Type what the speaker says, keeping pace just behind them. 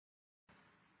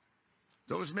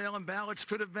Those mail-in ballots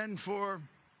could have been for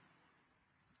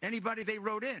anybody they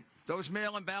wrote in. Those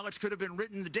mail-in ballots could have been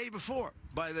written the day before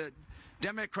by the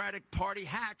Democratic Party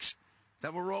hacks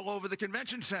that were all over the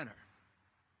convention center.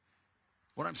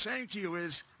 What I'm saying to you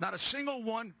is not a single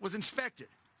one was inspected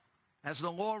as the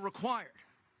law required.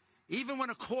 Even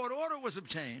when a court order was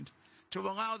obtained to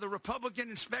allow the Republican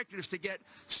inspectors to get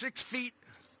 6 feet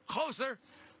closer,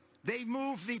 they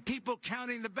moved the people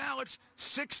counting the ballots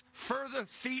 6 further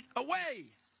feet away.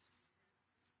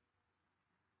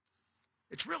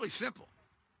 It's really simple.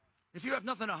 If you have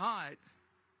nothing to hide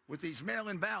with these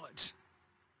mail-in ballots,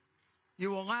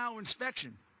 you allow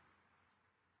inspection.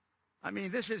 I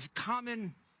mean, this is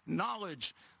common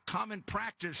knowledge, common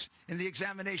practice in the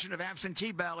examination of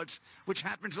absentee ballots, which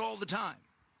happens all the time.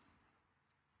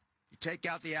 You take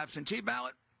out the absentee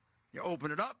ballot, you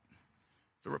open it up,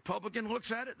 the Republican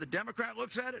looks at it, the Democrat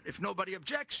looks at it. If nobody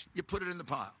objects, you put it in the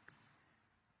pile.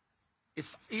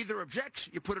 If either objects,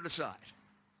 you put it aside.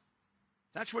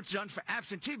 That's what's done for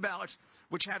absentee ballots,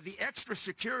 which have the extra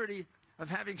security of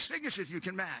having signatures you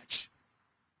can match.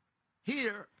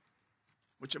 Here,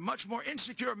 which is a much more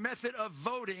insecure method of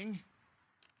voting,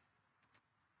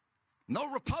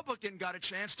 no Republican got a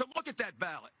chance to look at that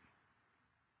ballot.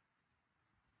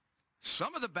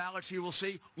 Some of the ballots you will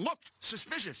see look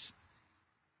suspicious.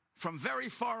 From very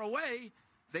far away,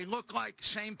 they look like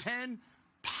same pen,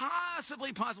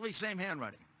 possibly same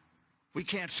handwriting. We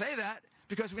can't say that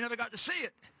because we never got to see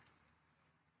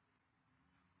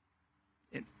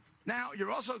it. Now, you're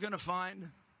also going to find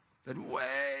that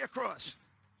way across,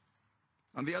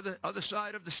 on the other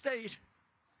side of the state,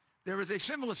 there is a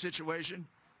similar situation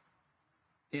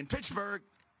in Pittsburgh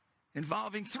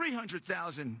involving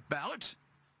 300,000 ballots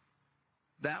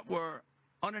that were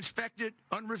uninspected,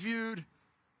 unreviewed,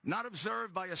 not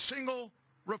observed by a single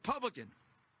Republican.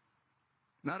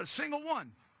 Not a single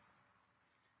one.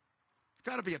 It's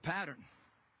got to be a pattern.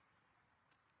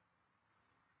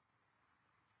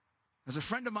 As a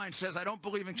friend of mine says, I don't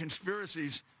believe in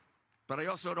conspiracies, but I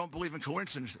also don't believe in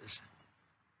coincidences.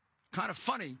 Kind of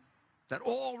funny that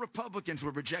all Republicans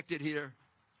were rejected here,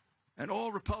 and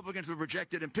all Republicans were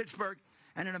rejected in Pittsburgh,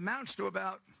 and it amounts to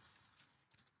about,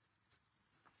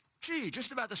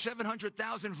 just about the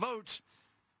 700,000 votes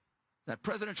that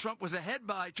President Trump was ahead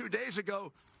by 2 days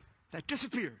ago that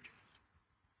disappeared.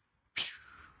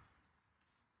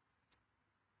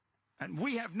 And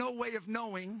we have no way of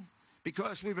knowing,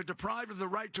 because we were deprived of the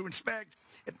right to inspect,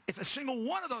 if a single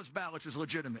one of those ballots is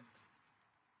legitimate.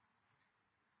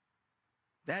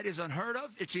 That is unheard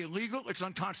of. It's illegal. It's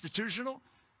unconstitutional.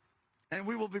 And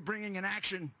we will be bringing an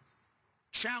action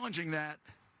challenging that.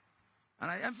 And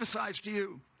I emphasize to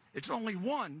you, it's only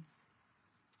one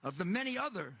of the many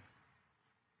other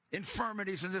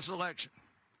infirmities in this election.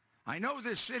 I know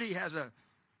this city has a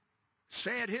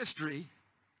sad history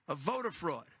of voter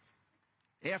fraud.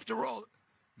 After all,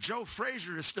 Joe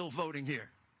Frazier is still voting here.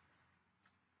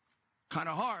 Kind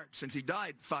of hard since he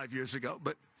died 5 years ago,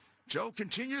 but Joe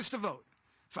continues to vote.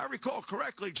 If I recall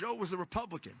correctly, Joe was a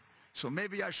Republican, so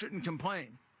maybe I shouldn't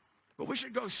complain. But we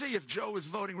should go see if Joe is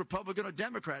voting Republican or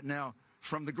Democrat now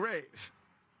from the grave.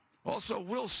 Also,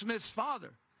 Will Smith's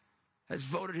father has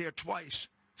voted here twice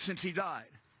since he died.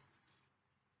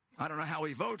 I don't know how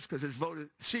he votes because his vote is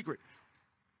secret.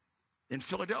 In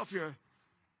Philadelphia,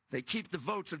 they keep the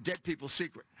votes of dead people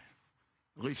secret.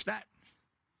 At least that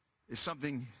is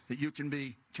something that you can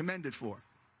be commended for.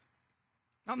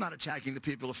 I'm not attacking the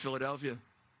people of Philadelphia.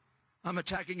 I'm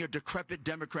attacking a decrepit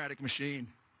democratic machine,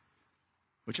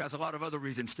 which has a lot of other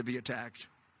reasons to be attacked.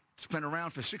 It's been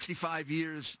around for 65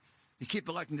 years. You keep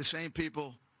electing the same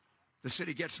people. The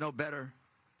city gets no better.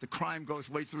 The crime goes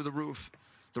way through the roof.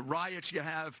 The riots you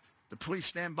have, the police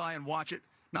stand by and watch it,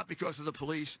 not because of the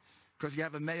police, because you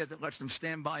have a mayor that lets them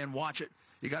stand by and watch it.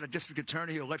 You got a district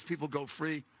attorney who lets people go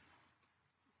free.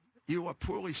 You are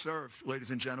poorly served, ladies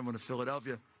and gentlemen of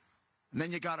Philadelphia. And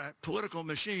then you got a political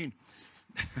machine.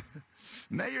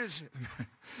 Mayors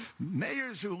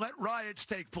who let riots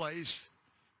take place,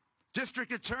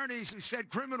 district attorneys who set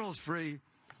criminals free.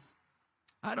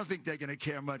 I don't think they're going to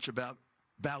care much about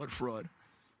ballot fraud.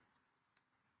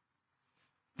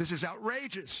 This is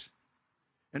outrageous.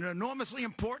 In an enormously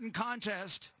important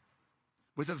contest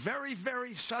with a very,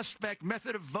 very suspect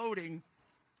method of voting,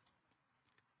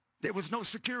 there was no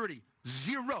security.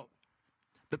 Zero.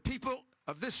 The people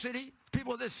of this city,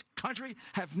 people of this country,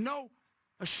 have no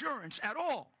assurance at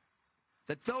all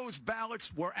that those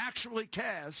ballots were actually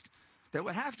cast. They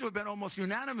would have to have been almost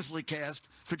unanimously cast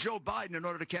for Joe Biden in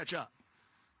order to catch up.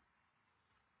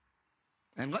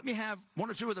 And let me have one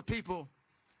or two of the people,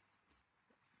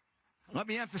 let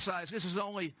me emphasize, this is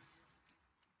only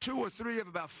 2 or 3 of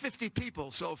about 50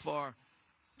 people so far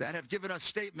that have given us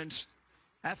statements,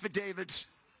 affidavits,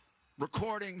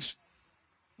 recordings.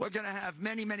 We're going to have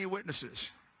many, many witnesses.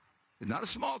 It's not a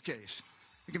small case.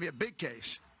 It can be a big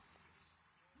case.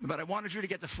 But I wanted you to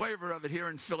get the flavor of it here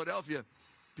in Philadelphia,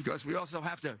 because we also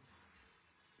have to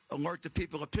alert the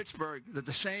people of Pittsburgh that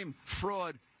the same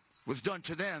fraud was done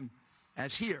to them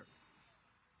as here.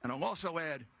 And I'll also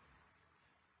add,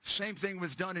 same thing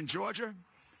was done in Georgia.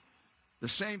 The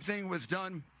same thing was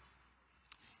done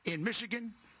in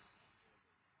Michigan.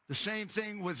 The same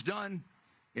thing was done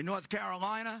in North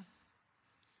Carolina.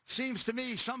 Seems to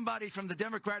me somebody from the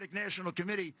Democratic National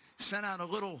Committee sent out a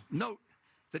little note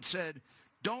that said,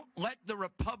 don't let the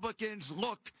Republicans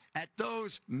look at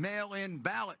those mail-in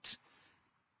ballots,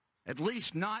 at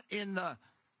least not in the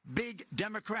big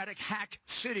Democratic hack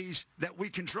cities that we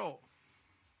control.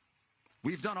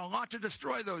 We've done a lot to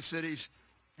destroy those cities,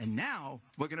 and now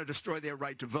we're going to destroy their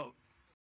right to vote.